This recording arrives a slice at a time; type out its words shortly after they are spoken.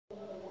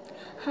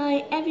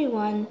Hi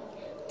everyone.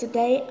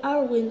 Today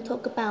I will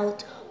talk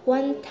about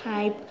one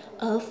type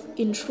of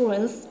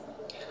insurance.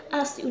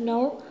 As you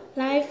know,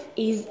 life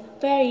is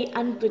very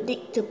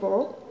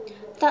unpredictable.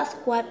 That's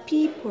why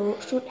people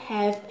should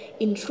have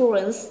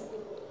insurance.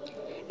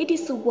 It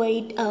is a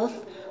way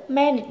of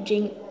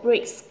managing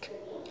risk.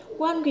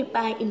 When we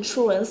buy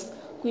insurance,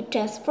 we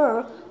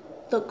transfer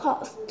the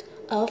cost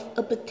of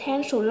a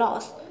potential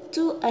loss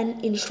to an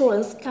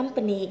insurance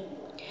company.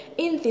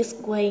 In this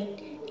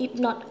way, it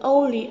not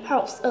only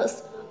helps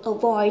us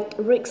avoid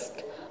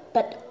risk,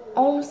 but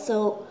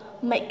also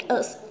makes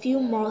us feel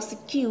more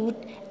secure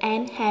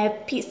and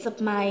have peace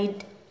of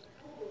mind.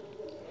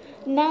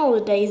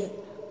 Nowadays,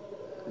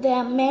 there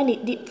are many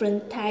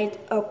different types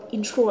of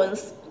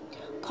insurance.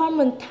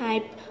 Common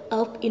types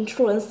of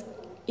insurance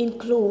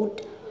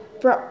include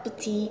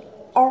property,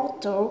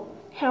 auto,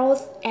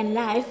 health, and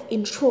life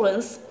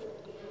insurance.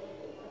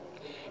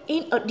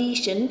 In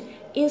addition,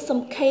 in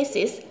some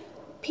cases,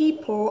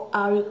 people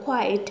are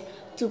required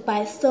to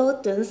buy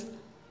certain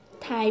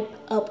types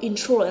of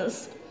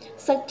insurance,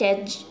 such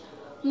as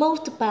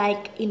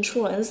motorbike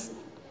insurance.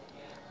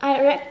 I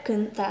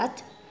reckon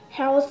that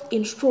health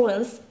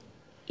insurance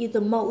is the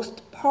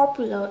most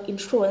popular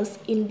insurance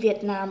in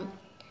Vietnam.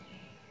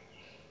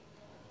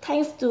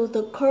 Thanks to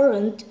the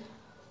current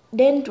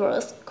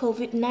dangerous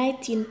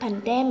COVID-19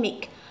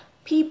 pandemic,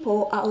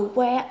 people are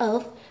aware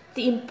of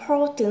the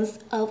importance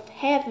of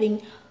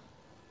having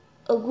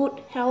a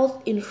good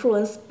health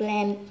insurance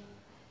plan.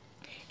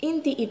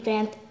 In the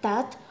event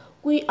that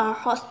we are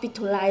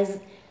hospitalized,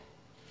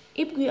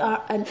 if we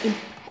are an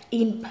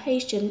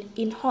inpatient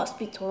in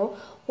hospital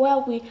where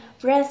we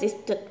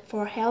registered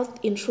for health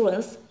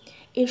insurance,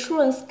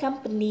 insurance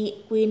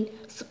company will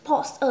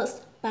support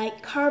us by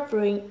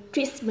covering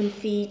treatment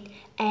fees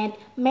and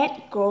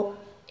medical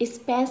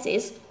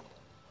expenses.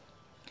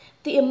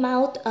 The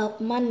amount of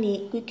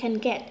money we can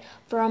get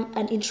from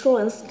an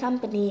insurance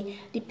company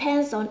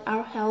depends on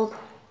our health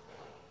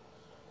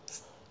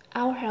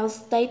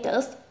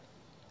status,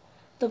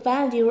 the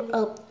value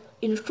of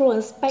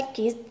insurance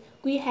package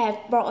we have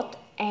bought,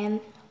 and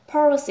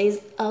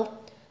policies of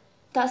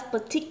that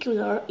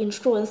particular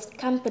insurance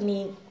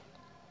company.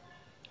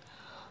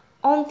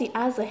 On the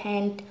other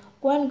hand,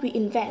 when we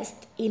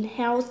invest in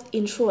health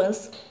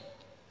insurance,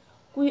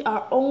 we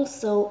are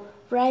also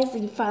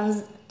raising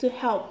funds to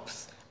help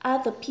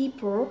other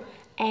people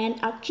and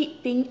are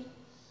keeping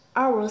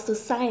our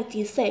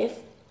society safe.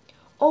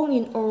 All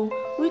in all,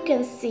 we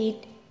can see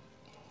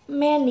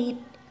many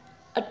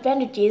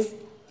advantages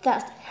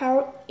that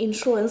health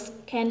insurance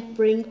can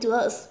bring to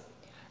us.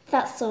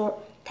 That's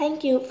all.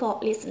 Thank you for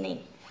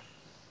listening.